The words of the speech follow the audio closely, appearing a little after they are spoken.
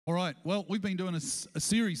All right, well, we've been doing a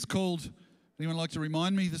series called, anyone like to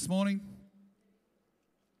remind me this morning?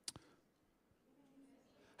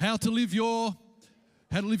 How to live your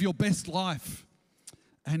best life.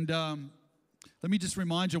 And let me just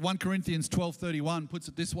remind you, 1 Corinthians 12:31 puts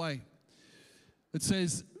it this way. It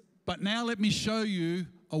says, but now let me show you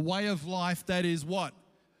a way of life that is what?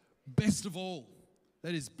 Best of all.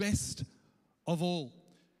 That is best of all.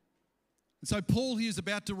 And so Paul here is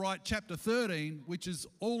about to write chapter 13, which is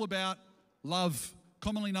all about love,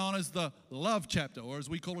 commonly known as the love chapter, or as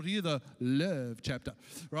we call it here, the love chapter.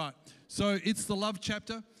 Right, so it's the love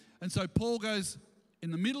chapter. And so Paul goes, in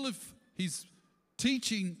the middle of his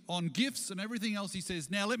teaching on gifts and everything else, he says,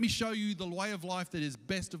 now let me show you the way of life that is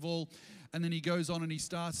best of all. And then he goes on and he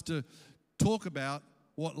starts to talk about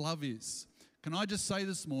what love is. Can I just say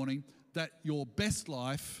this morning that your best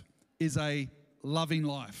life is a loving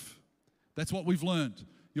life? That's what we've learned.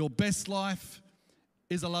 Your best life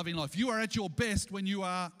is a loving life. You are at your best when you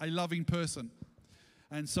are a loving person.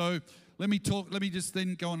 And so let me just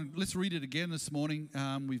then go on and let's read it again this morning.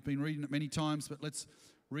 We've been reading it many times, but let's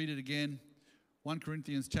read it again. 1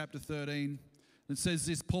 Corinthians chapter 13. It says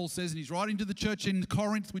this, Paul says, and he's writing to the church in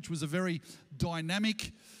Corinth, which was a very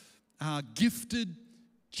dynamic, gifted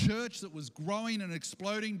church that was growing and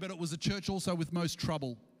exploding, but it was a church also with most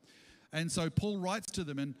trouble. And so Paul writes to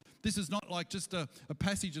them, and this is not like just a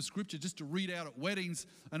passage of scripture just to read out at weddings,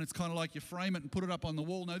 and it's kind of like you frame it and put it up on the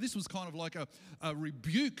wall. No, this was kind of like a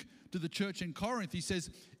rebuke to the church in Corinth. He says,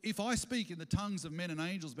 if I speak in the tongues of men and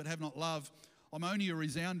angels but have not love, I'm only a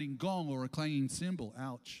resounding gong or a clanging cymbal.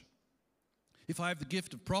 Ouch. If I have the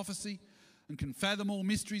gift of prophecy and can fathom all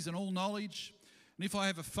mysteries and all knowledge, and if I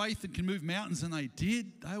have a faith that can move mountains, and they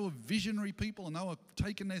did, they were visionary people and they were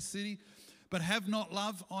taking their city, but have not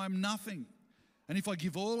love, I am nothing. And if I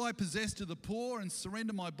give all I possess to the poor and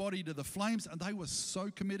surrender my body to the flames, and they were so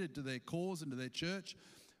committed to their cause and to their church,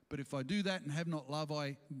 but if I do that and have not love,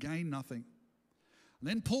 I gain nothing. And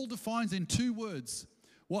then Paul defines in 2 words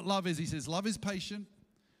what love is. He says, love is patient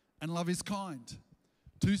and love is kind.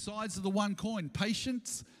 2 sides of the one coin.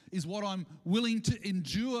 Patience is what I'm willing to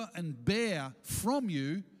endure and bear from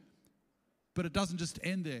you, but it doesn't just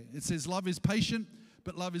end there. It says love is patient,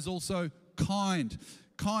 but love is also kind.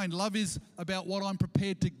 Kind. Love is about what I'm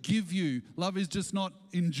prepared to give you. Love is just not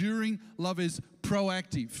enduring. Love is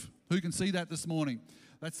proactive. Who can see that this morning?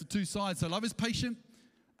 That's the 2 sides. So love is patient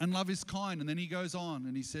and love is kind. And then he goes on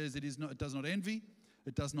and he says it does not envy.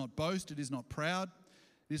 It does not boast. It is not proud.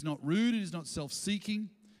 It is not rude. It is not self-seeking.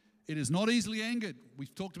 It is not easily angered.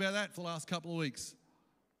 We've talked about that for the last couple of weeks.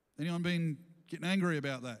 Anyone been getting angry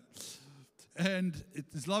about that? And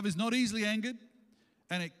love is not easily angered.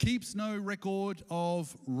 And it keeps no record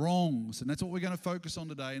of wrongs. And that's what we're going to focus on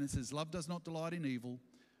today. And it says, love does not delight in evil,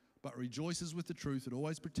 but rejoices with the truth. It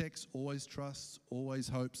always protects, always trusts, always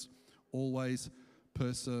hopes, always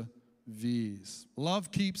perseveres.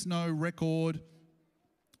 Love keeps no record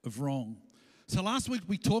of wrong. So last week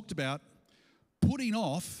we talked about putting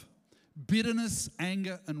off bitterness,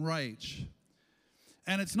 anger, and rage.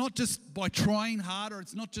 And it's not just by trying harder.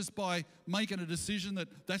 It's not just by making a decision that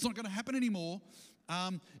that's not going to happen anymore.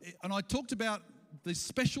 And I talked about the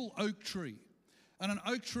special oak tree. And an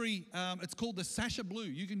oak tree, it's called the Sasha Blue.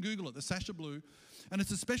 You can Google it, the Sasha Blue. And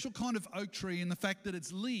it's a special kind of oak tree in the fact that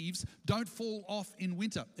its leaves don't fall off in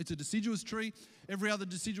winter. It's a deciduous tree. Every other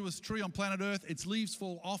deciduous tree on planet Earth, its leaves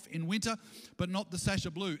fall off in winter, but not the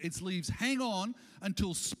Sasha Blue. Its leaves hang on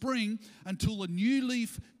until spring, until a new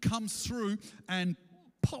leaf comes through and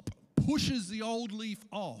pushes the old leaf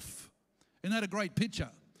off. Isn't that a great picture?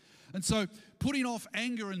 And so putting off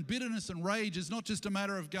anger and bitterness and rage is not just a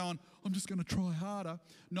matter of going, I'm just going to try harder.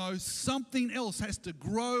 No, something else has to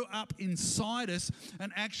grow up inside us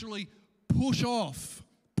and actually put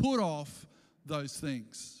off those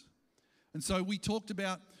things. And so we talked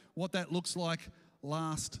about what that looks like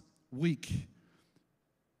last week.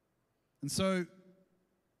 And so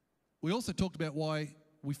we also talked about why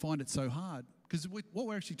we find it so hard. Because what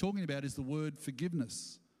we're actually talking about is the word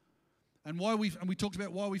forgiveness. And we talked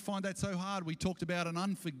about why we find that so hard. We talked about an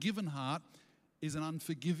unforgiven heart is an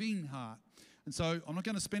unforgiving heart. And so I'm not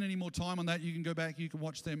going to spend any more time on that. You can go back, you can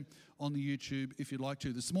watch them on the YouTube if you'd like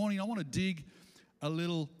to. This morning I want to dig a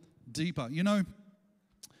little deeper. You know,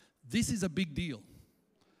 this is a big deal.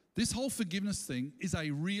 This whole forgiveness thing is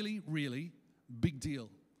a really, really big deal.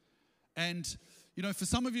 And, you know, for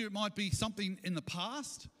some of you it might be something in the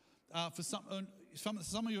past. For some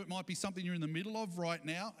of you, it might be something you're in the middle of right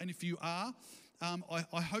now. And if you are,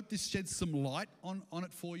 I hope this sheds some light on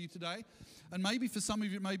it for you today. And maybe for some of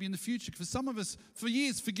you, it may be in the future. For some of us, for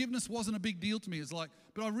years, forgiveness wasn't a big deal to me. It's like,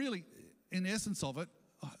 but I really, in the essence of it,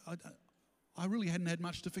 I really hadn't had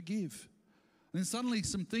much to forgive. And then suddenly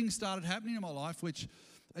some things started happening in my life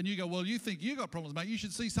and you go, well, you think you got problems, mate. You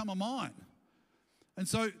should see some of mine. And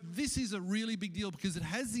so this is a really big deal because it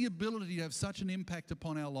has the ability to have such an impact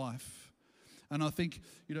upon our life. And I think,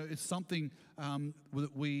 it's something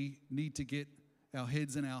that we need to get our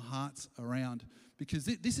heads and our hearts around, because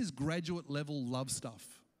this is graduate level love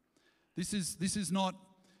stuff. This is not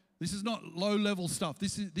low level stuff.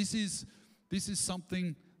 This is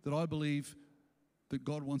something that I believe that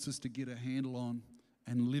God wants us to get a handle on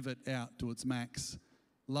and live it out to its max.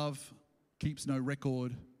 Love keeps no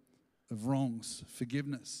record of wrongs,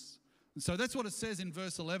 forgiveness. And so that's what it says in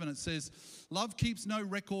verse 11. It says, love keeps no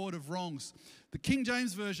record of wrongs. The King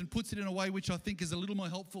James Version puts it in a way which I think is a little more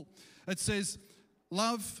helpful. It says,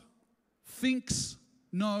 love thinks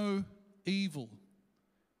no evil.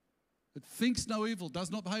 It thinks no evil,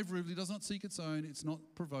 does not behave rudely, does not seek its own, it's not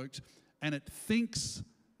provoked, and it thinks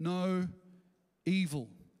no evil.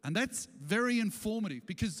 And that's very informative,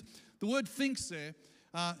 because the word thinks there,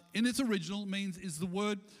 in its original is the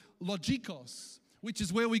word logikos, which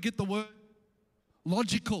is where we get the word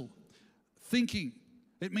logical, thinking.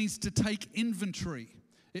 It means to take inventory.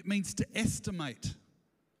 It means to estimate.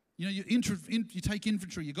 You take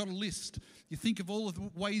inventory, you've got a list. You think of all of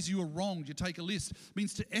the ways you were wronged, you take a list. It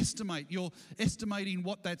means to estimate. You're estimating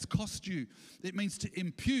what that's cost you. It means to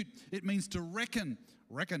impute. It means to reckon.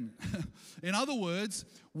 In other words,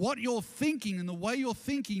 what you're thinking and the way you're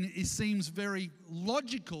thinking seems very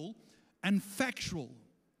logical and factual.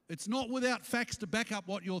 It's not without facts to back up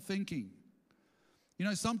what you're thinking.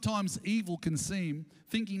 Sometimes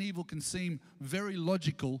thinking evil can seem very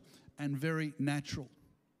logical and very natural.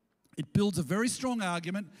 It builds a very strong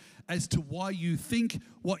argument as to why you think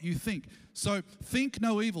what you think. So think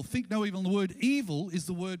no evil. Think no evil. And the word evil is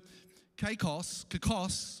the word kakos.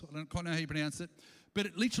 I don't quite know how you pronounce it. But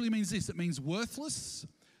it literally means this. It means worthless,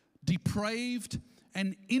 depraved,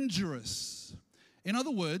 and injurious. In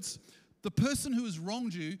other words, the person who has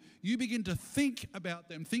wronged you, you begin to think about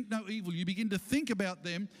them. Think no evil. You begin to think about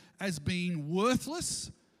them as being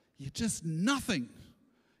worthless. You're just nothing.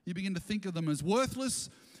 You begin to think of them as worthless,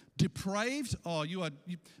 depraved. Oh, you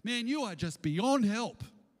are just beyond help.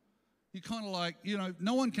 You're kind of like,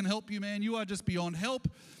 no one can help you, man. You are just beyond help.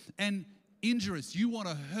 And injurious. You want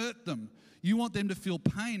to hurt them. You want them to feel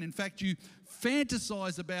pain. In fact, you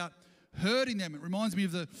fantasize about hurting them. It reminds me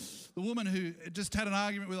of the woman who just had an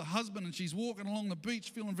argument with her husband, and she's walking along the beach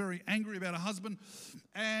feeling very angry about her husband.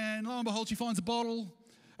 And lo and behold, she finds a bottle,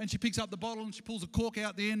 and she picks up the bottle, and she pulls a cork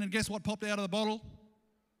out the end, and guess what popped out of the bottle?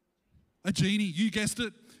 A genie. You guessed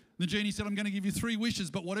it. The genie said, I'm going to give you 3 wishes,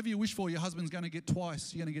 but whatever you wish for, your husband's going to get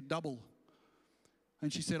twice. You're going to get double.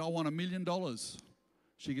 And she said, I want $1 million.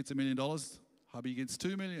 She gets $1 million. Hubby gets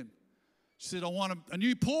 $2 million. She said, I want a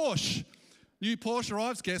new Porsche. New Porsche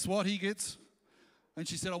arrives. Guess what he gets? And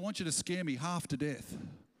she said, I want you to scare me half to death.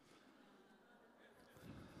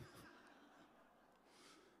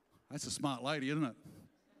 That's a smart lady, isn't it?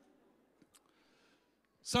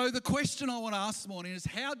 So the question I want to ask this morning is,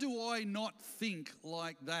 how do I not think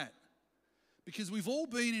like that? Because we've all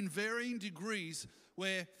been in varying degrees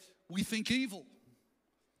where we think evil.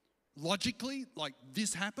 Logically, like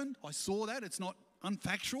this happened, I saw that, it's not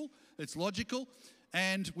unfactual, it's logical.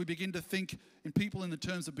 And we begin to think in people in the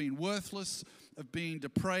terms of being worthless, of being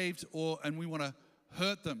depraved, and we want to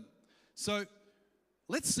hurt them. So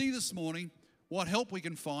let's see this morning what help we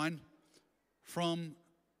can find from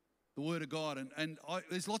the Word of God. And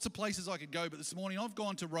there's lots of places I could go, but this morning I've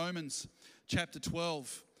gone to Romans chapter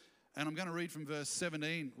 12. And I'm going to read from verse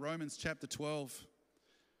 17, Romans chapter 12.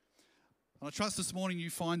 And I trust this morning you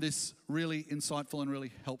find this really insightful and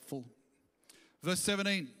really helpful. Verse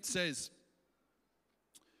 17 says,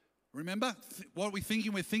 remember, what are we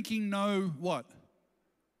thinking? We're thinking no what?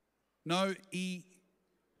 No E.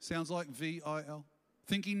 Sounds like V-I-L.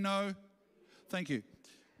 Thinking no. Thank you.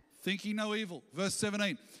 Thinking no evil. Verse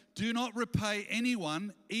 17. Do not repay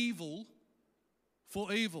anyone evil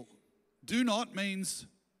for evil. Do not means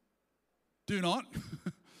do not.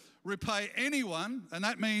 Repay anyone, and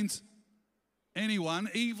that means anyone,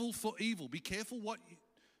 evil for evil. Be careful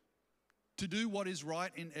to do what is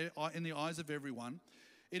right in the eyes of everyone.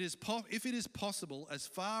 If it is possible, as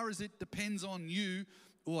far as it depends on you,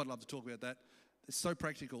 I'd love to talk about that. It's so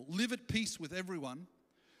practical. Live at peace with everyone.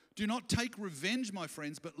 Do not take revenge, my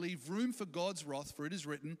friends, but leave room for God's wrath, for it is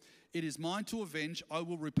written, it is mine to avenge, I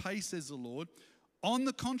will repay, says the Lord. On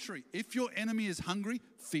the contrary, if your enemy is hungry,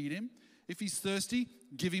 feed him. If he's thirsty,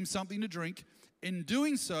 give him something to drink. In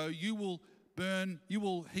doing so, you will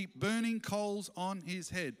heap burning coals on his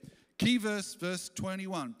head. Key verse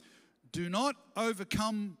 21. Do not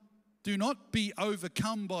be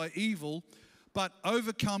overcome by evil, but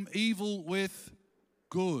overcome evil with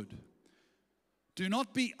good. Do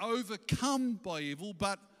not be overcome by evil,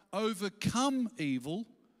 but overcome evil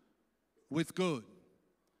with good.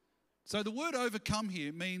 So the word overcome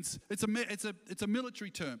here means, it's a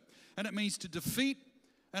military term, and it means to defeat,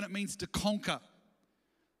 and it means to conquer.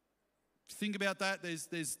 Think about that.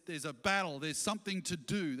 There's a battle. There's something to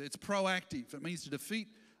do. It's proactive. It means to defeat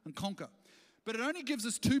and conquer. But it only gives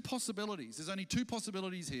us two possibilities. There's only two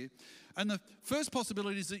possibilities here. And the first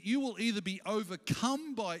possibility is that you will either be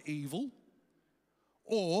overcome by evil,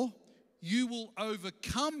 or you will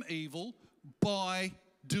overcome evil by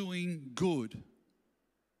doing good. Have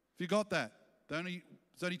you got that? There's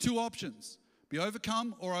only two options. Be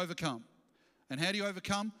overcome or overcome. And how do you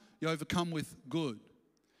overcome? You overcome with good.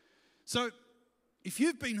 So if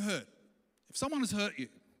you've been hurt, if someone has hurt you,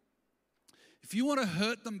 if you want to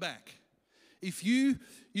hurt them back, if you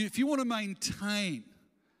want to maintain,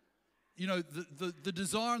 the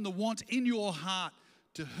desire and the want in your heart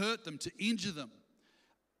to hurt them, to injure them,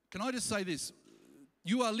 can I just say this?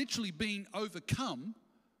 You are literally being overcome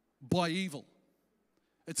by evil.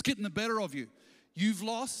 It's getting the better of you. You've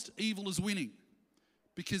lost, evil is winning.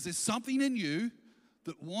 Because there's something in you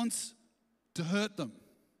that wants to hurt them.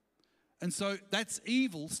 And so that's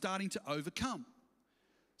evil starting to overcome.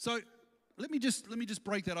 So let me just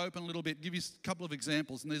break that open a little bit, give you a couple of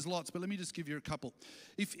examples, and there's lots, but let me just give you a couple.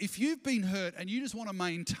 If you've been hurt and you just want to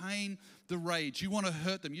maintain the rage, you want to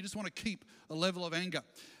hurt them, you just want to keep a level of anger,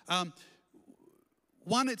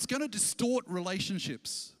 one, it's going to distort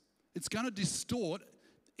relationships. It's going to distort.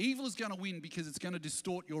 Evil is going to win because it's going to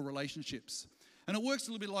distort your relationships. And it works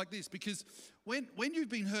a little bit like this, because when you've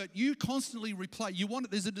been hurt, you constantly replay.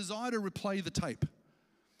 There's a desire to replay the tape.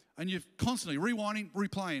 And you're constantly rewinding,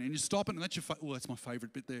 replaying, and you stop it, and that's my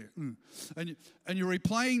favorite bit there. And you're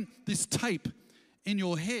replaying this tape in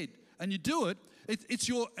your head, and you do it. It's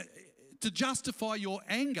to justify your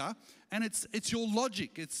anger, and it's your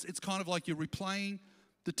logic. It's kind of like you're replaying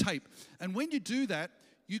the tape. And when you do that,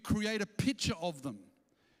 you create a picture of them.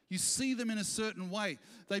 You see them in a certain way.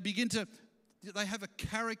 They have a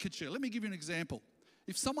caricature. Let me give you an example.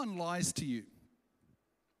 If someone lies to you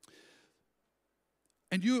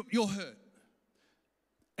and you're hurt,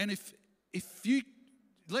 and if you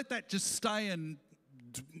let that just stay and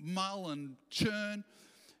mull and churn,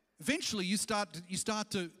 eventually you start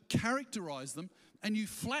to characterize them, and you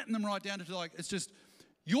flatten them right down to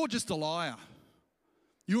you're just a liar.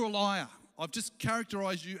 You're a liar. I've just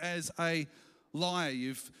characterized you as a liar.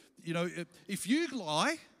 If you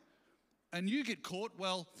lie and you get caught,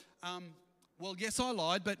 well, yes, I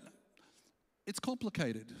lied, but it's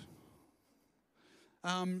complicated.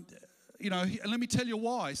 And let me tell you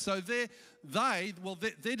why. So they're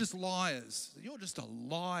just liars. You're just a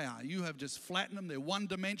liar. You have just flattened them. They're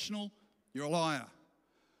one-dimensional. You're a liar.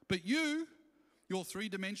 But you're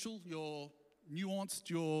three-dimensional. You're nuanced.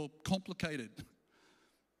 You're complicated.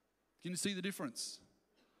 Can you see the difference?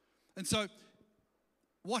 And so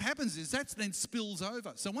what happens is that then spills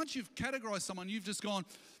over. So once you've categorized someone, you've just gone,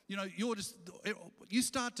 it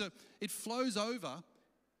flows over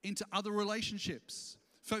into other relationships.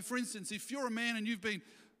 So for instance, if you're a man and you've been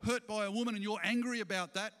hurt by a woman and you're angry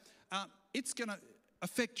about that, it's going to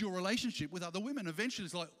affect your relationship with other women. Eventually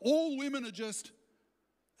it's like all women are just,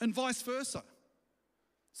 and vice versa.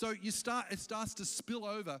 So it starts to spill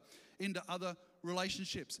over into other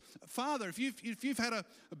relationships. Father, if you've had a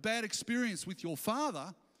bad experience with your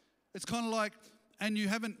father, it's kind of like, and you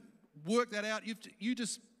haven't worked that out,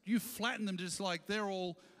 you flatten them just like they're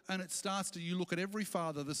all, and it starts to, you look at every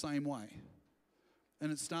father the same way.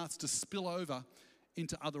 And it starts to spill over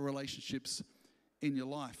into other relationships in your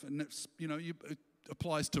life. And it's, it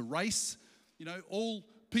applies to race. All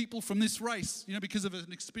people from this race, because of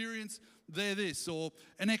an experience, they're this, or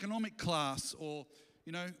an economic class, or,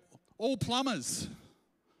 all plumbers.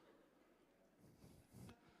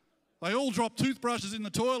 They all drop toothbrushes in the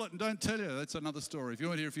toilet and don't tell you. That's another story. If you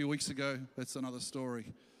weren't here a few weeks ago, that's another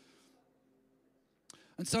story.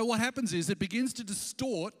 And so what happens is it begins to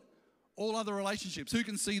distort all other relationships. Who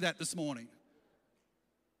can see that this morning?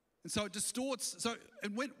 And so it distorts.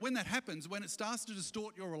 And when that happens, when it starts to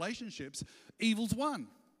distort your relationships, evil's won.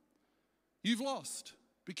 You've lost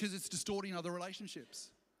because it's distorting other relationships.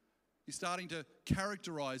 You're starting to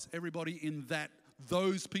characterize everybody in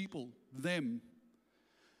those people, them.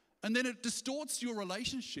 And then it distorts your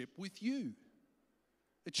relationship with you.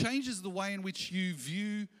 It changes the way in which you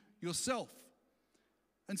view yourself.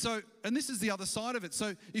 And this is the other side of it.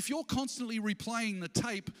 So if you're constantly replaying the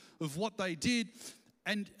tape of what they did,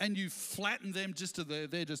 and you flatten them just to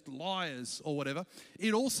they're just liars or whatever,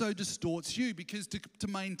 it also distorts you, because to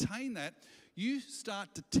maintain that, you start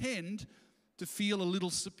to tend to feel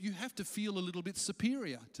you have to feel a little bit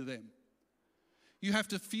superior to them. You have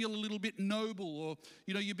to feel a little bit noble, or,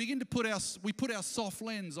 you begin to we put our soft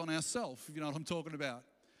lens on ourselves, if you know what I'm talking about.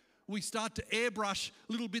 We start to airbrush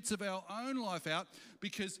little bits of our own life out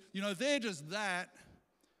because, they're just that.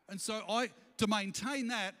 And so to maintain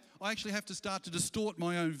that, I actually have to start to distort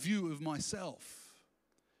my own view of myself.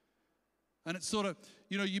 And it's sort of,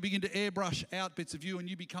 you begin to airbrush out bits of you, and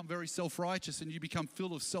you become very self-righteous, and you become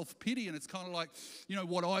filled of self-pity, and it's kind of like,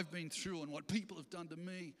 what I've been through and what people have done to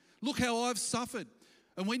me. Look how I've suffered.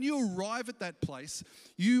 And when you arrive at that place,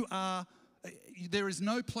 there is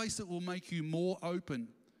no place that will make you more open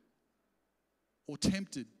or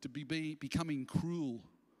tempted to becoming cruel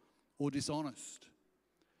or dishonest.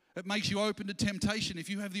 It makes you open to temptation. If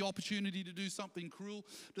you have the opportunity to do something cruel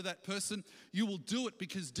to that person, you will do it,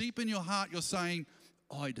 because deep in your heart you're saying,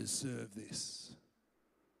 I deserve this.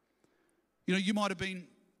 You might have been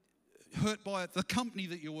hurt by the company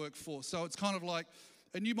that you work for. So it's kind of like,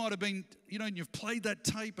 and you might have been, and you've played that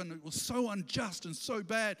tape and it was so unjust and so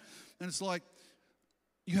bad. And it's like,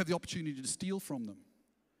 you have the opportunity to steal from them.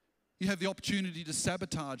 You have the opportunity to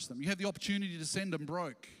sabotage them. You have the opportunity to send them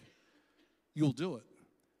broke. You'll do it.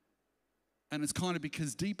 And it's kind of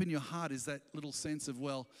because deep in your heart is that little sense of,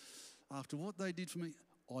 well, after what they did for me,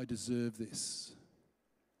 I deserve this.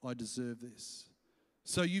 I deserve this.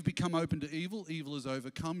 So you've become open to evil. Evil has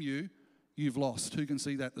overcome you. You've lost. Who can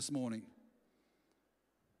see that this morning?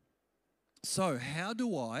 So how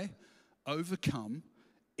do I overcome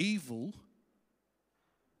evil?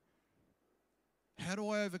 How do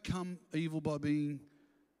I overcome evil by being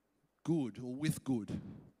good or with good?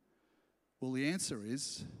 Well, the answer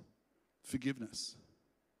is forgiveness.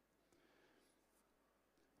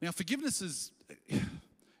 Now, forgiveness is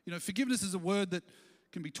a word that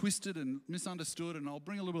can be twisted and misunderstood, and I'll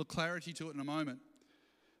bring a little bit of clarity to it in a moment.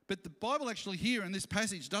 But the Bible actually here in this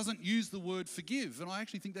passage doesn't use the word forgive, and I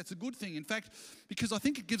actually think that's a good thing. In fact, because I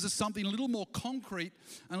think it gives us something a little more concrete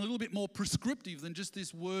and a little bit more prescriptive than just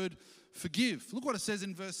this word forgive. Look what it says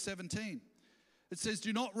in verse 17. It says,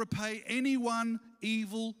 do not repay anyone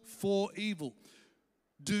evil for evil.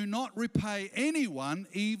 Do not repay anyone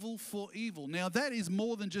evil for evil. Now that is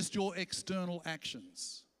more than just your external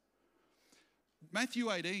actions.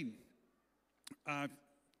 Matthew 18,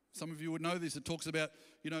 some of you would know this. It talks about,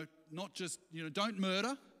 not just, don't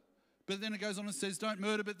murder, but then it goes on and says don't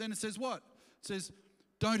murder, but then it says what? It says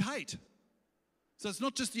don't hate. So it's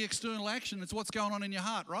not just the external action, it's what's going on in your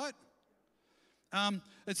heart, right?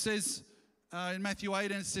 It says in Matthew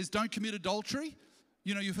 18, it says don't commit adultery.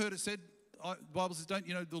 You've heard it said, the Bible says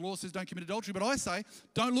the law says don't commit adultery, but I say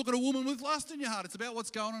don't look at a woman with lust in your heart. It's about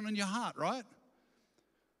what's going on in your heart, right?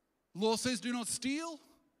 Law says do not steal.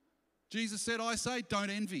 Jesus said, I say, don't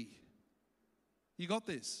envy. You got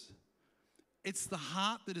this? It's the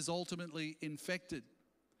heart that is ultimately infected.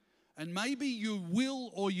 And maybe you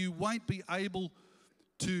will or you won't be able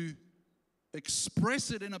to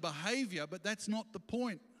express it in a behavior, but that's not the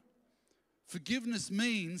point. Forgiveness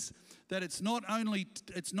means that it's not only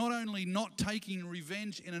not taking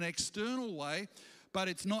revenge in an external way, but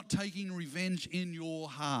it's not taking revenge in your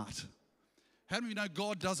heart. How do we know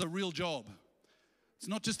God does a real job? It's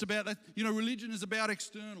not just about that. Religion is about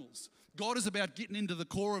externals. God is about getting into the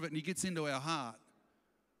core of it, and he gets into our heart.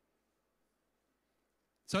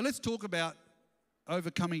 So let's talk about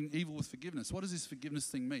overcoming evil with forgiveness. What does this forgiveness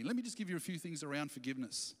thing mean? Let me just give you a few things around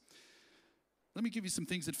forgiveness. Let me give you some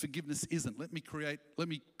things that forgiveness isn't. Let me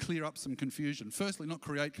clear up some confusion. Firstly, not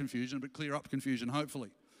create confusion, but clear up confusion, hopefully.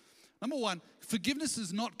 Number one, forgiveness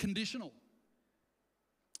is not conditional.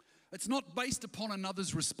 It's not based upon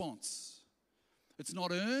another's response. It's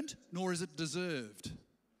not earned, nor is it deserved.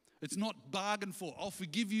 It's not bargained for. I'll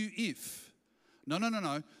forgive you if. No.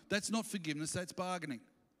 That's not forgiveness, that's bargaining.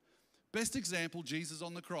 Best example, Jesus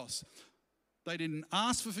on the cross. They didn't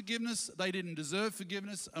ask for forgiveness. They didn't deserve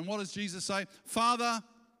forgiveness. And what does Jesus say? Father,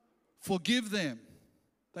 forgive them.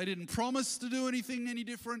 They didn't promise to do anything any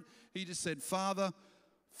different. He just said, Father,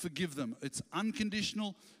 forgive them. It's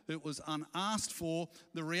unconditional. It was unasked for.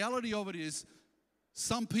 The reality of it is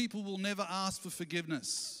some people will never ask for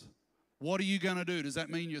forgiveness. What are you going to do? Does that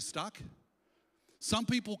mean you're stuck? Some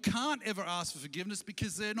people can't ever ask for forgiveness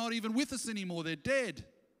because they're not even with us anymore. They're dead.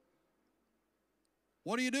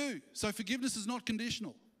 What do you do? So forgiveness is not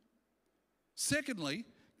conditional. Secondly,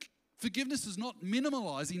 forgiveness is not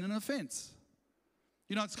minimalizing an offense.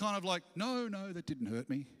 It's kind of like, no, that didn't hurt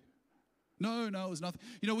me. No, it was nothing.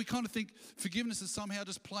 You know, we kind of think forgiveness is somehow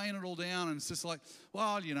just playing it all down, and it's just like,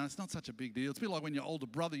 well, you know, it's not such a big deal. It's a bit like when your older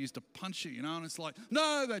brother used to punch you, you know, and it's like,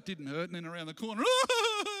 no, that didn't hurt. And then around the corner,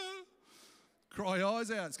 cry eyes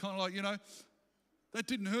out. It's kind of like, you know, that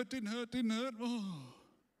didn't hurt. Oh.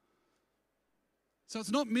 So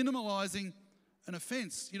it's not minimalising an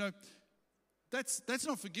offence. You know, that's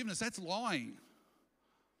not forgiveness, that's lying.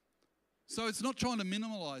 So it's not trying to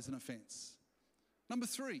minimalise an offence. Number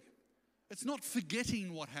 3, it's not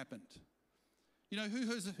forgetting what happened. You know,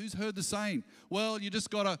 who's heard the saying, well, you just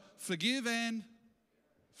got to forgive and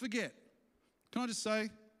forget. Can I just say,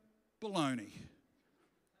 baloney.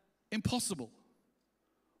 Impossible.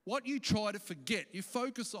 What you try to forget, you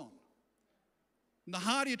focus on. And the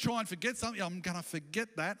harder you try and forget something, I'm going to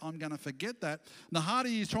forget that, And the harder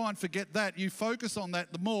you try and forget that, you focus on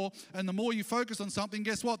that the more, and the more you focus on something,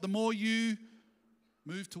 guess what? The more you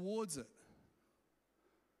move towards it.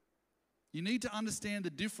 You need to understand the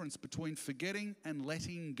difference between forgetting and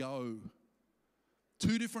letting go.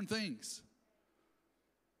 2 different things.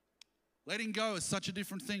 Letting go is such a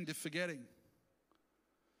different thing to forgetting.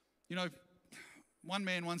 You know, one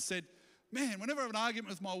man once said, man, whenever I have an argument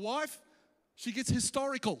with my wife, she gets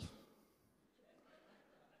historical.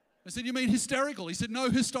 I said, you mean hysterical? He said, no,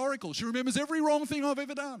 historical. She remembers every wrong thing I've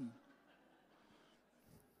ever done.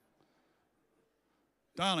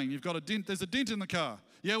 Darling, you've got a dent. There's a dent in the car.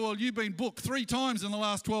 Yeah, well, you've been booked 3 times in the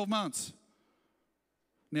last 12 months.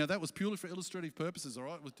 Now, that was purely for illustrative purposes, all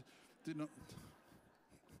right? Did not...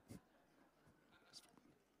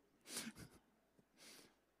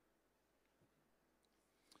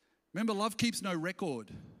 Remember, love keeps no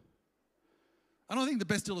record. And I think the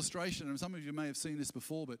best illustration, and some of you may have seen this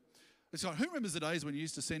before, but it's like, who remembers the days when you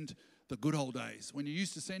used to send, the good old days, when you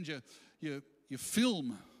used to send your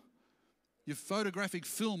film, your photographic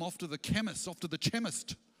film off to the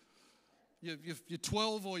chemist, You're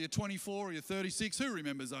 12 or you're 24 or you're 36. Who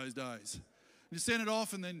remembers those days? You send it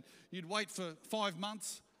off and then you'd wait for 5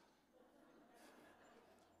 months.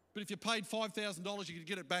 But if you paid $5,000, you could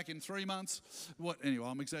get it back in 3 months. Anyway,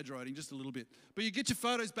 I'm exaggerating just a little bit. But you get your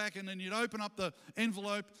photos back and then you'd open up the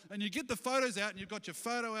envelope and you get the photos out and you've got your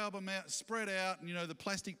photo album out, spread out, and you know the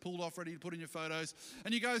plastic pulled off ready to put in your photos.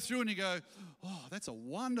 And you go through and you go, oh, that's a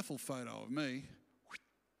wonderful photo of me.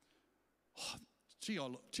 Oh, gee, I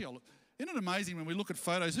look. Isn't it amazing when we look at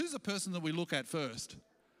photos, who's the person that we look at first?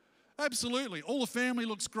 Absolutely. All the family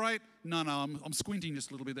looks great. No, I'm squinting just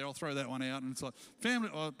a little bit there. I'll throw that one out. And it's like,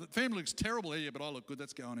 the family looks terrible here, but I look good.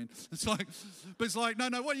 That's going in. It's like,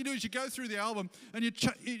 no. What you do is you go through the album and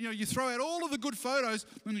you throw out all of the good photos,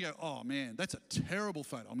 and you go, oh man, that's a terrible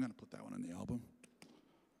photo. I'm going to put that one in the album.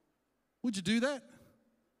 Would you do that?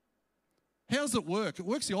 How does it work? It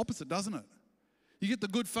works the opposite, doesn't it? You get the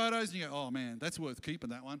good photos and you go, oh man, that's worth keeping,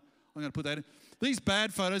 that one. I'm going to put that in. These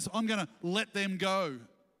bad photos, I'm going to let them go.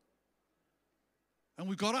 And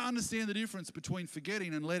we've got to understand the difference between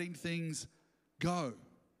forgetting and letting things go.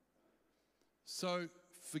 So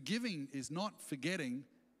forgiving is not forgetting,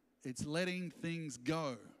 it's letting things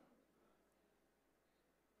go.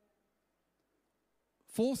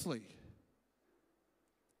 Fourthly,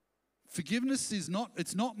 forgiveness is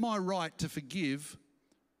it's not my right to forgive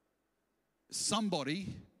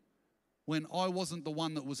somebody when I wasn't the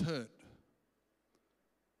one that was hurt.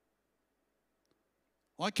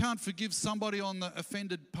 I can't forgive somebody on the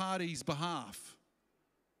offended party's behalf.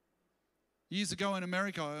 Years ago in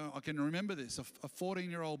America, I can remember this, a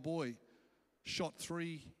 14-year-old boy shot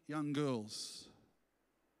 3 young girls.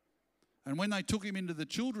 And when they took him into the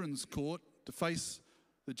children's court to face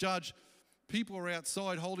the judge, people were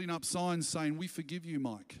outside holding up signs saying, "We forgive you,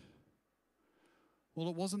 Mike." Well,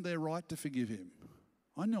 it wasn't their right to forgive him.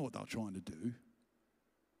 I know what they were trying to do.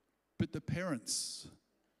 But the parents,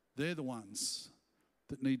 they're the ones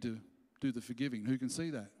that need to do the forgiving. Who can see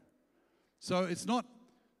that? So it's not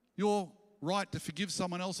your right to forgive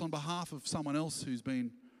someone else on behalf of someone else who's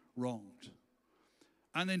been wronged.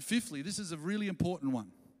 And then fifthly, this is a really important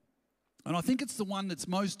one. And I think it's the one that's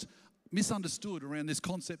most misunderstood around this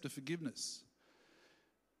concept of forgiveness.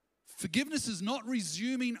 Forgiveness is not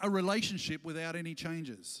resuming a relationship without any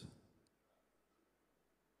changes.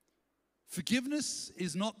 Forgiveness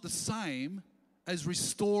is not the same as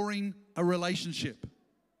restoring a relationship.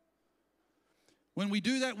 When we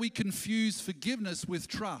do that, we confuse forgiveness with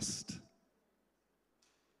trust.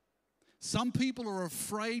 Some people are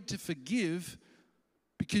afraid to forgive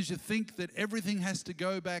because you think that everything has to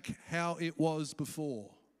go back how it was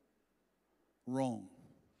before. Wrong.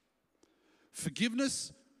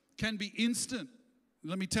 Forgiveness can be instant.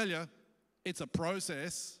 Let me tell you, it's a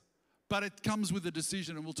process, but it comes with a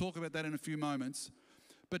decision, and we'll talk about that in a few moments.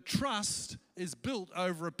 But trust is built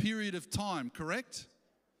over a period of time, correct?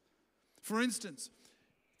 For instance,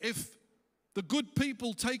 if the good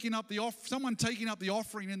people someone taking up the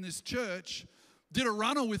offering in this church did a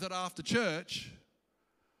runner with it after church,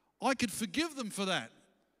 I could forgive them for that.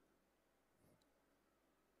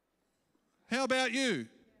 How about you?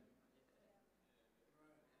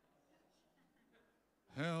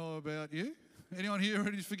 How about you? Anyone here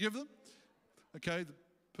ready to forgive them? Okay, the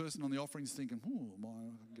person on the offering is thinking, oh, I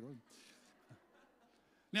can get over.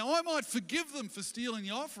 Now, I might forgive them for stealing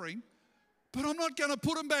the offering, but I'm not going to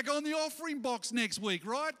put them back on the offering box next week,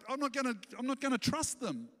 right? I'm not going to trust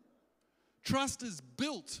them. Trust is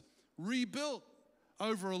built, rebuilt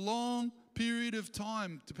over a long period of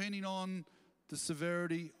time, depending on the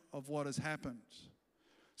severity of what has happened.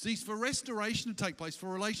 See, for restoration to take place, for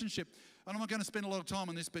a relationship, and I'm not going to spend a lot of time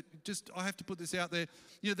on this, but I have to put this out there.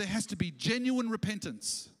 There has to be genuine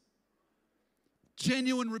repentance.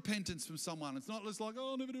 Genuine repentance from someone. It's not just like,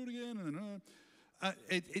 oh, I'll never do it again.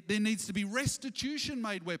 There needs to be restitution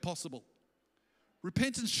made where possible.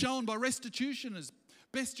 Repentance shown by restitution as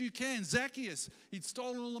best you can. Zacchaeus, he'd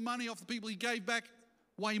stolen all the money off the people. He gave back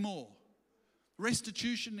way more.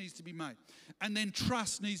 Restitution needs to be made. And then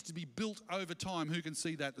trust needs to be built over time. Who can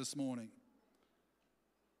see that this morning?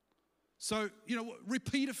 So,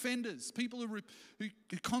 repeat offenders, people who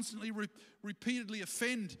constantly, repeatedly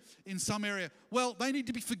offend in some area, well, they need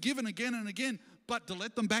to be forgiven again and again, but to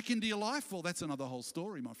let them back into your life, well, that's another whole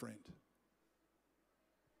story, my friend.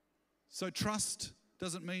 So trust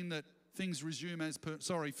doesn't mean that things resume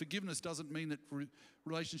forgiveness doesn't mean that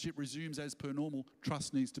relationship resumes as per normal.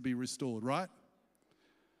 Trust needs to be restored, right?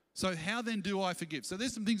 So how then do I forgive? So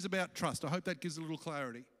there's some things about trust. I hope that gives a little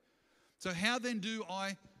clarity. So how then do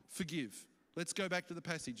I forgive? Let's go back to the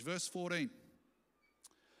passage. Verse 14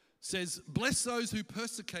 says, bless those who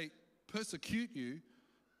persecute you.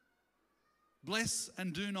 Bless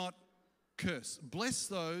and do not curse. Bless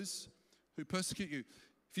those who persecute you.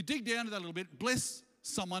 If you dig down to that a little bit, bless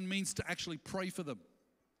someone means to actually pray for them.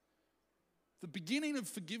 The beginning of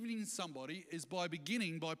forgiving somebody is by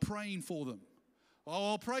praying for them.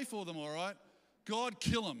 Oh, I'll pray for them, all right? God,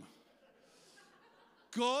 kill them.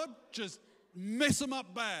 God, just mess them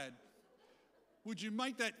up bad. Would you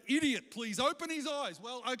make that idiot please open his eyes?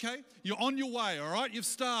 Well, okay, you're on your way, all right? You've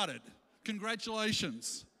started.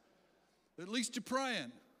 Congratulations. At least you're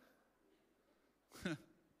praying.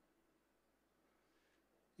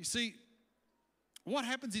 You see, what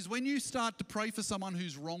happens is when you start to pray for someone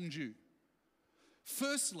who's wronged you,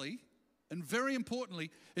 firstly, and very importantly,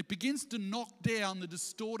 it begins to knock down the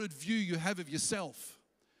distorted view you have of yourself.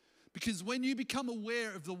 Because when you become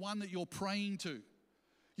aware of the one that you're praying to,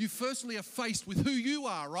 you firstly are faced with who you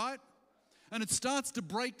are, right? And it starts to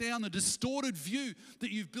break down the distorted view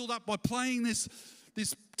that you've built up by playing this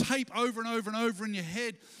tape over and over and over in your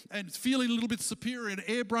head and feeling a little bit superior and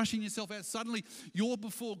airbrushing yourself out. Suddenly, you're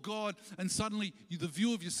before God and suddenly the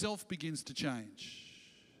view of yourself begins to change.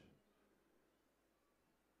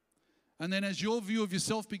 And then as your view of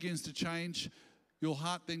yourself begins to change, your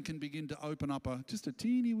heart then can begin to open up just a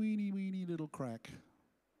teeny weeny little crack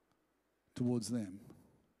towards them.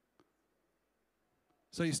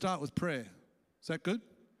 So you start with prayer. Is that good?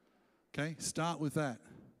 Okay, start with that.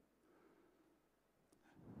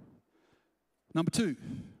 Number 2,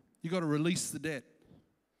 you got to release the debt.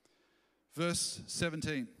 Verse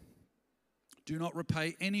 17. Do not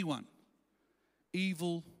repay anyone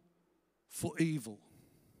evil for evil.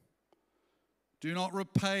 Do not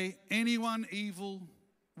repay anyone evil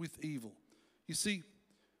with evil. You see,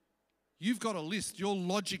 you've got a list, your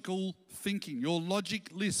logical thinking, your logic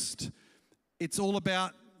list. It's all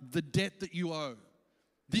about the debt that you owe.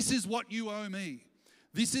 This is what you owe me.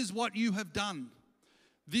 This is what you have done.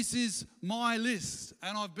 This is my list.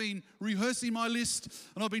 And I've been rehearsing my list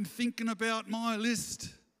and I've been thinking about my list.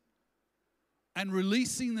 And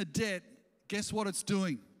releasing the debt, guess what it's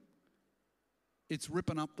doing? It's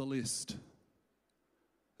ripping up the list.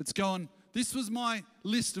 It's going, this was my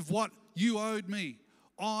list of what you owed me.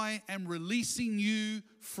 I am releasing you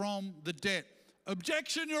from the debt.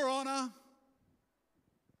 Objection, Your Honor.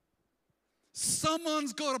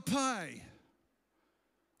 Someone's got to pay.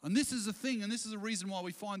 And this is the thing, and this is the reason why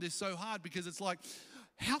we find this so hard, because it's like,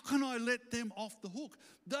 how can I let them off the hook?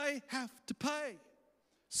 They have to pay.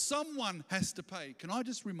 Someone has to pay. Can I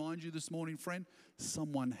just remind you this morning, friend,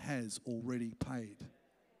 someone has already paid.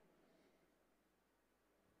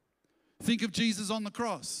 Think of Jesus on the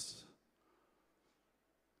cross.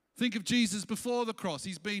 Think of Jesus before the cross.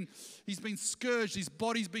 He's been scourged. His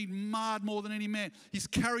body's been marred more than any man. He's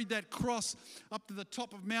carried that cross up to the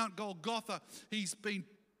top of Mount Golgotha. He's been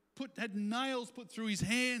had nails put through his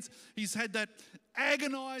hands. He's had that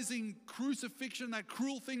agonizing crucifixion, that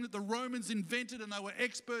cruel thing that the Romans invented and they were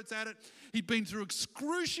experts at it. He'd been through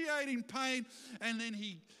excruciating pain, and then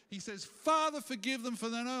he says, Father, forgive them, for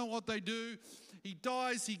they don't know what they do. He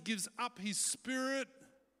dies, he gives up his spirit.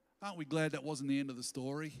 Aren't we glad that wasn't the end of the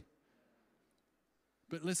story?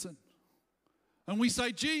 But listen, and we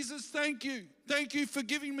say, Jesus, thank you. Thank you for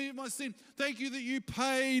giving me my sin. Thank you that you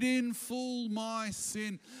paid in full my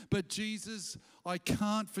sin. But Jesus, I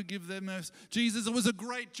can't forgive them. Jesus, it was a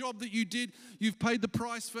great job that you did. You've paid the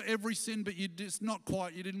price for every sin, but you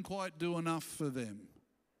didn't quite do enough for them.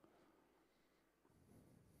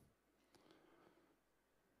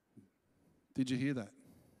 Did you hear that?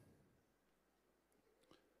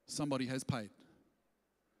 Somebody has paid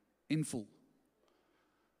in full.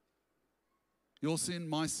 Your sin,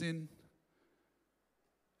 my sin,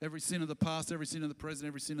 every sin of the past, every sin of the present,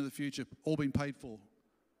 every sin of the future, all been paid for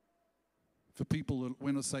people that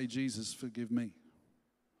when I say, Jesus, forgive me.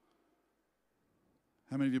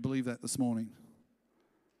 How many of you believe that this morning?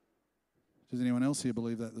 Does anyone else here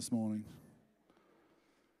believe that this morning?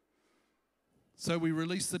 So we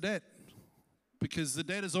release the debt because the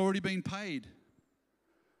debt has already been paid.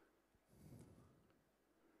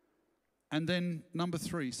 And then number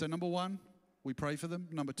 3. So number 1, we pray for them.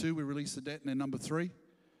 Number 2, we release the debt. And then number 3, a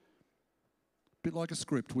bit like a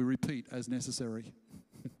script, we repeat as necessary.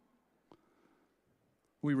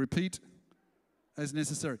 We repeat as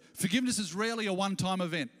necessary. Forgiveness is rarely a one-time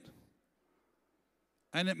event.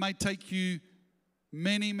 And it may take you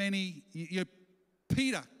many,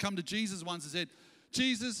 Peter come to Jesus once and said,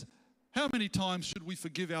 Jesus, how many times should we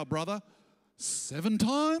forgive our brother? 7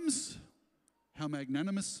 times? How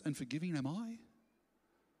magnanimous and forgiving am I?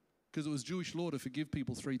 Because it was Jewish law to forgive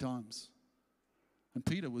people 3 times. And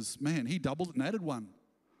Peter was, he doubled it and added 1.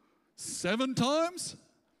 7 times?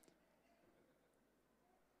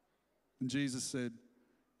 And Jesus said,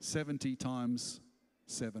 70 times,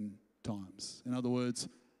 7 times. In other words,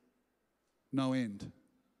 no end.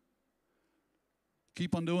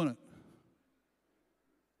 Keep on doing it.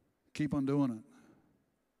 Keep on doing it.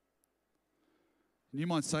 And you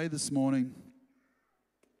might say this morning,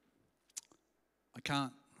 I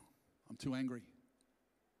can't. I'm too angry.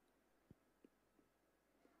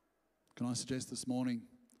 Can I suggest this morning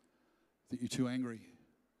that you're too angry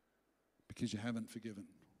because you haven't forgiven?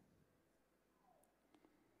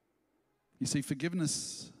 You see,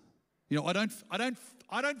 forgiveness, I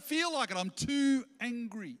don't feel like it. I'm too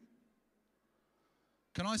angry.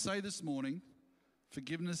 Can I say this morning,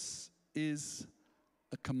 forgiveness is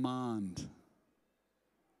a command.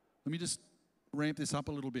 Let me just ramp this up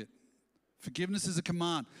a little bit. Forgiveness is a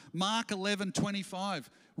command. Mark 11:25.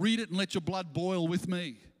 Read it and let your blood boil with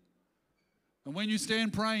me. And when you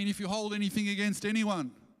stand praying, if you hold anything against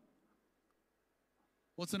anyone,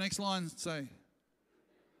 what's the next line say?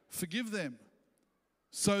 Forgive them,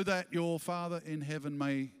 so that your Father in heaven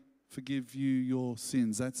may forgive you your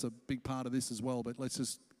sins. That's a big part of this as well, but let's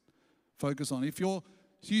just focus on. If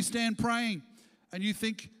you stand praying and you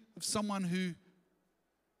think of someone who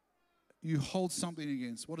you hold something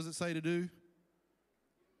against, what does it say to do?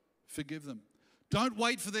 Forgive them. Don't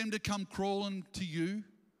wait for them to come crawling to you.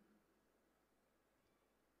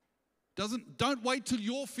 Don't wait till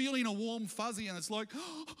you're feeling a warm fuzzy and it's like,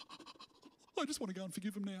 oh, I just want to go and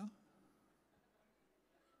forgive them now.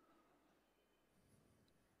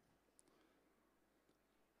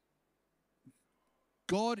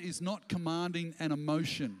 God is not commanding an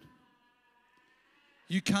emotion.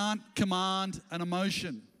 You can't command an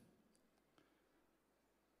emotion.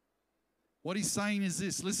 What he's saying is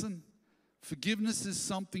this, listen, forgiveness is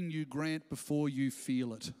something you grant before you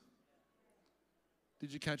feel it.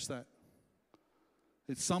 Did you catch that?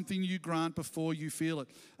 It's something you grant before you feel it.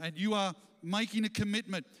 And you are making a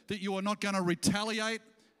commitment that you are not going to retaliate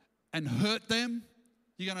and hurt them.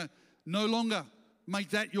 You're going to no longer make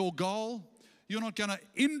that your goal. You're not going to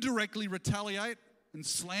indirectly retaliate and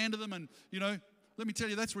slander them. And, let me tell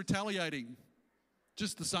you, that's retaliating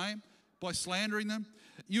just the same by slandering them.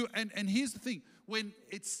 And here's the thing. When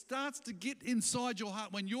it starts to get inside your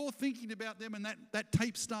heart, when you're thinking about them and that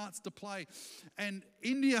tape starts to play, and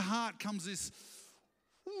into your heart comes this,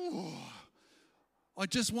 ooh, I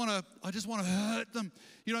just want to hurt them.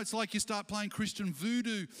 It's like you start playing Christian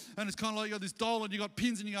voodoo, and it's kind of like you got this doll and you got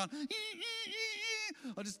pins and you're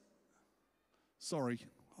going, sorry,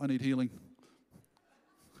 I need healing.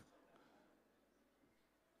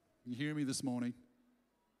 You hear me this morning?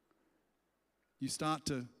 You start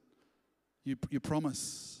to, you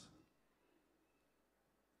promise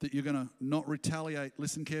that you're going to not retaliate.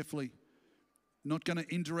 Listen carefully. Not going to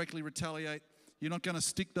indirectly retaliate. You're not going to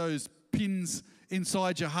stick those pins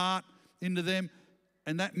inside your heart into them.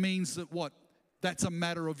 And that means that what? That's a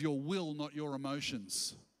matter of your will, not your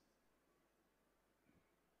emotions.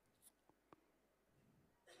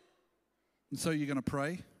 And so you're going to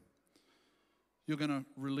pray. You're going to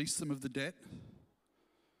release them of the debt.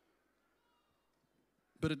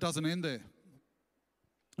 But it doesn't end there.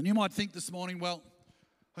 And you might think this morning, well,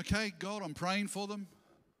 okay, God, I'm praying for them.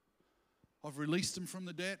 I've released them from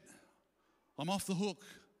the debt. I'm off the hook.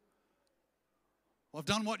 I've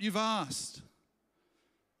done what you've asked.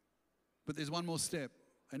 But there's one more step.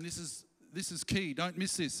 And this is key. Don't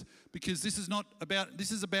miss this. Because this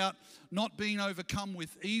is about not being overcome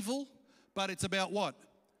with evil, but it's about what?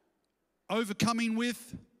 Overcoming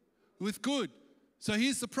with good. So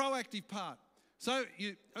here's the proactive part. So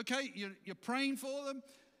you're praying for them.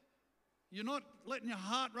 You're not letting your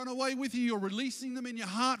heart run away with you. You're releasing them in your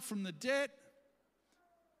heart from the debt.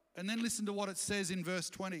 And then listen to what it says in verse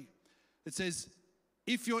 20. It says,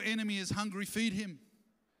 if your enemy is hungry, feed him.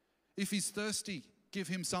 If he's thirsty, give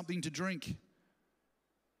him something to drink.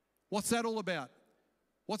 What's that all about?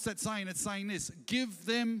 What's that saying? It's saying this: give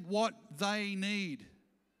them what they need.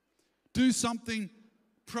 Do something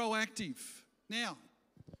proactive. Now,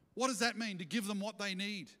 what does that mean, to give them what they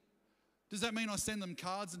need? Does that mean I send them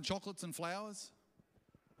cards and chocolates and flowers?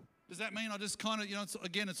 Does that mean I just kind of,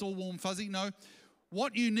 it's all warm fuzzy? No.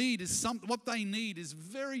 What you need is what they need is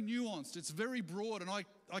very nuanced. It's very broad, and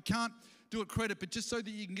I can't do it credit, but just so that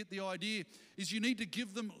you can get the idea, is you need to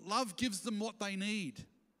give them, love gives them what they need.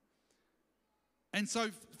 And so,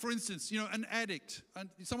 for instance, an addict, and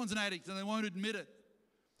someone's an addict and they won't admit it.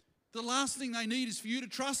 The last thing they need is for you to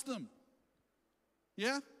trust them.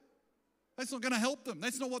 Yeah? That's not going to help them.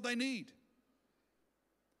 That's not what they need.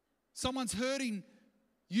 Someone's hurting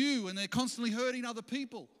you and they're constantly hurting other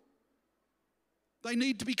people. They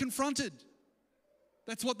need to be confronted.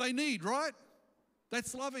 That's what they need, right?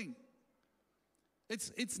 That's loving.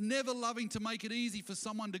 It's never loving to make it easy for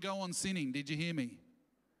someone to go on sinning. Did you hear me?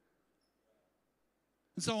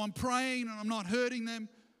 And so I'm praying and I'm not hurting them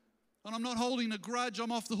and I'm not holding a grudge.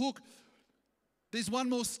 I'm off the hook. There's one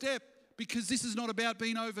more step, because this is not about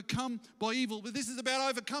being overcome by evil, but this is about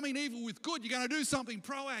overcoming evil with good. You're going to do something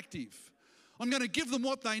proactive. I'm going to give them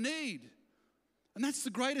what they need. And that's the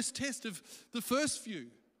greatest test of the first few.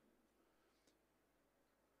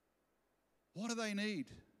 What do they need?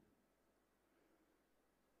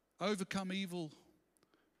 Overcome evil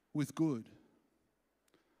with good.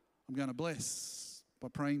 I'm going to bless by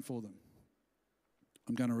praying for them.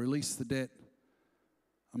 I'm going to release the debt.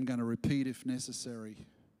 I'm going to repeat if necessary.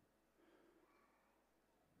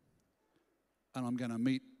 And I'm going to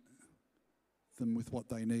meet them with what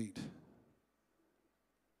they need.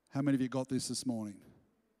 How many of you got this morning?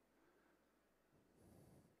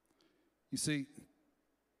 You see,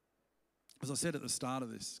 as I said at the start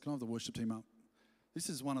of this, can I have the worship team up? This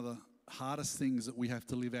is one of the hardest things that we have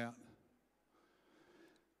to live out.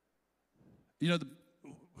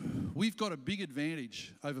 We've got a big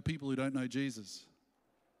advantage over people who don't know Jesus.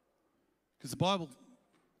 Because the Bible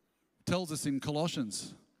tells us in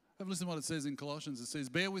Colossians, have a listen to what it says in Colossians. It says,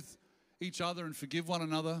 bear with each other and forgive one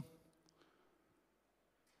another.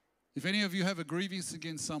 If any of you have a grievance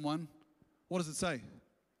against someone, what does it say?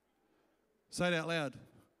 Say it out loud.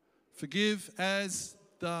 Forgive as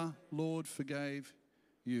the Lord forgave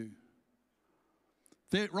you.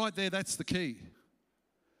 Right there, that's the key.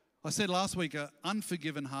 I said last week, an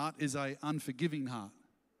unforgiven heart is an unforgiving heart.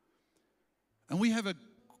 And we have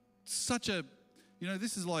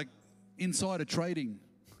this is like insider trading.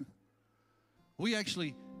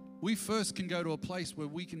 We first can go to a place where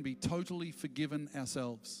we can be totally forgiven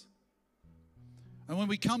ourselves. And when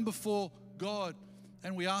we come before God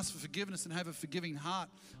and we ask for forgiveness and have a forgiving heart,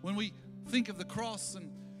 when we think of the cross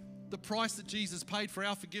and the price that Jesus paid for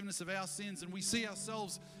our forgiveness of our sins, and we see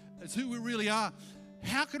ourselves as who we really are,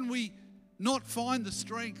 how can we not find the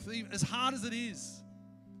strength, even as hard as it is?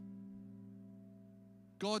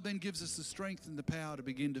 God then gives us the strength and the power to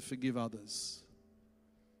begin to forgive others.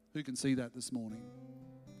 Who can see that this morning?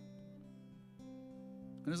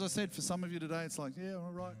 And as I said, for some of you today, it's like, yeah,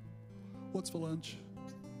 all right, what's for lunch?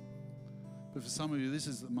 But for some of you, this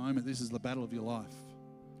is the moment, this is the battle of your life.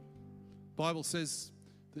 The Bible says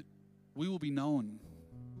that we will be known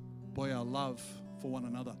by our love for one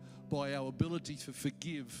another, by our ability to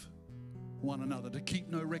forgive one another, to keep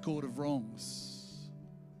no record of wrongs.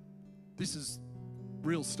 This is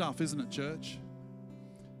real stuff, isn't it, church?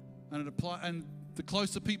 And the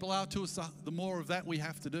closer people are to us, the more of that we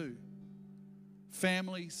have to do.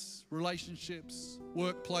 Families, relationships,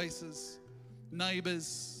 workplaces,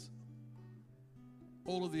 neighbours,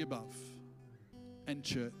 all of the above. and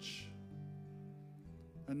church.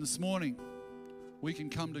 And this morning, we can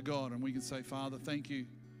come to God and we can say, Father, thank you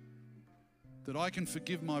that I can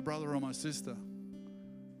forgive my brother or my sister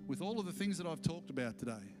with all of the things that I've talked about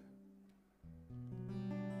today.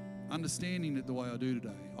 Understanding it the way I do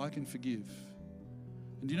today, I can forgive.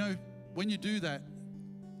 And do you know, when you do that,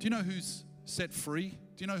 do you know who's set free?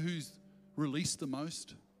 Do you know who's released the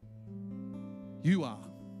most? You are.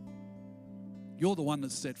 You're the one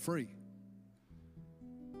that's set free.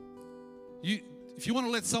 If you want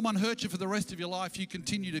to let someone hurt you for the rest of your life, you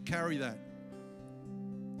continue to carry that.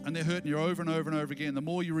 And they're hurting you over and over and over again. The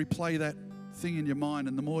more you replay that thing in your mind,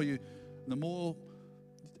 and the more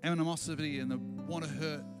animosity and the want to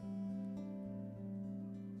hurt,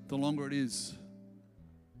 the longer it is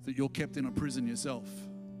that you're kept in a prison yourself.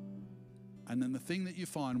 And then the thing that you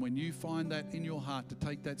find, when you find that in your heart to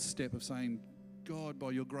take that step of saying, God,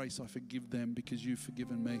 by your grace, I forgive them because you've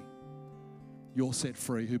forgiven me. You're set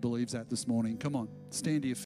free. Who believes that this morning? Come on, stand to your feet.